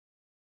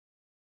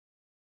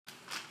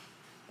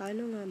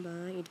Paano nga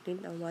ba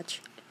i-delete ang watch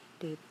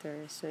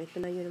later? So,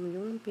 ito na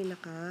yung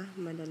pinaka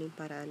madaling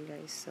paraan,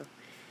 guys. So,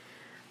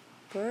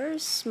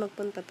 first,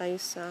 magpunta tayo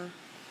sa,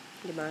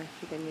 di ba,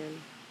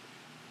 ganyan.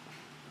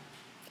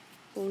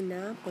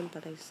 Una, punta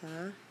tayo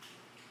sa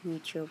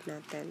YouTube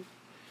natin.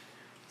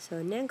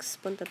 So, next,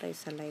 punta tayo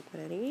sa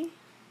library.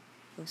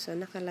 So,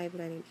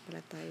 naka-library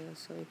pala tayo.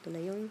 So, ito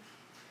na yung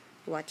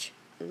watch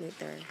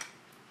later.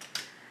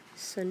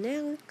 So,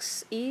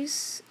 next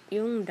is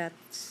yung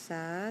dots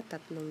sa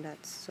tatlong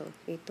dots. So,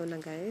 ito na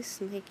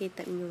guys.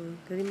 Makikita nyo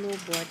remove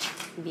watch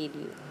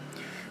video.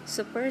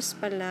 So, first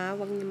pala,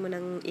 wag nyo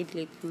munang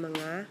i-delete yung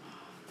mga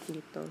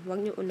dito.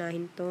 Wag nyo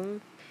unahin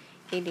tong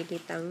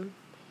i-delete ang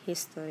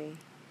history.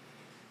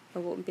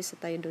 Mag-uumpisa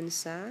tayo dun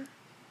sa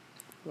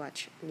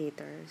watch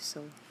later.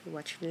 So,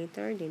 watch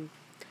later, din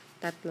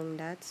tatlong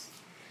dots.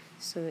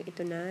 So,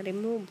 ito na,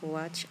 remove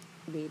watch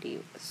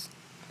videos.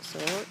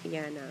 So,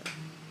 yan na.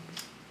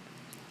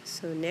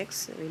 So,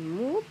 next,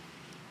 remove.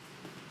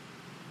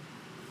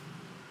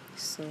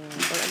 So,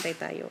 pag-antay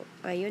tayo.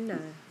 Ayun na.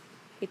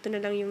 Ito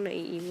na lang yung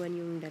naiiwan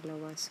yung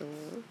dalawa. So,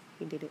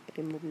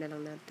 remove na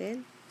lang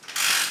natin.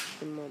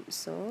 Remove.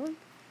 So,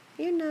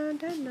 ayun na.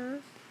 Done na.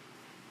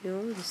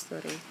 Yung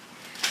history.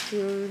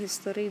 Yung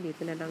history,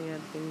 dito na lang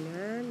natin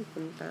yan.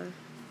 Punta.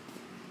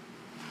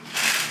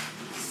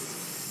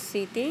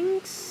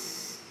 Settings.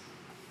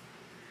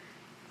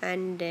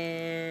 And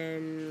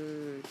then,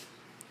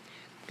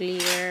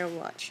 clear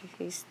watch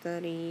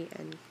history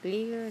and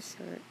clear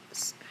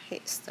search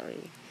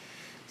history.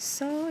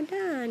 So,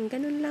 done.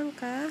 Ganun lang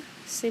ka.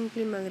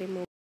 Simply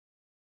mag-remove.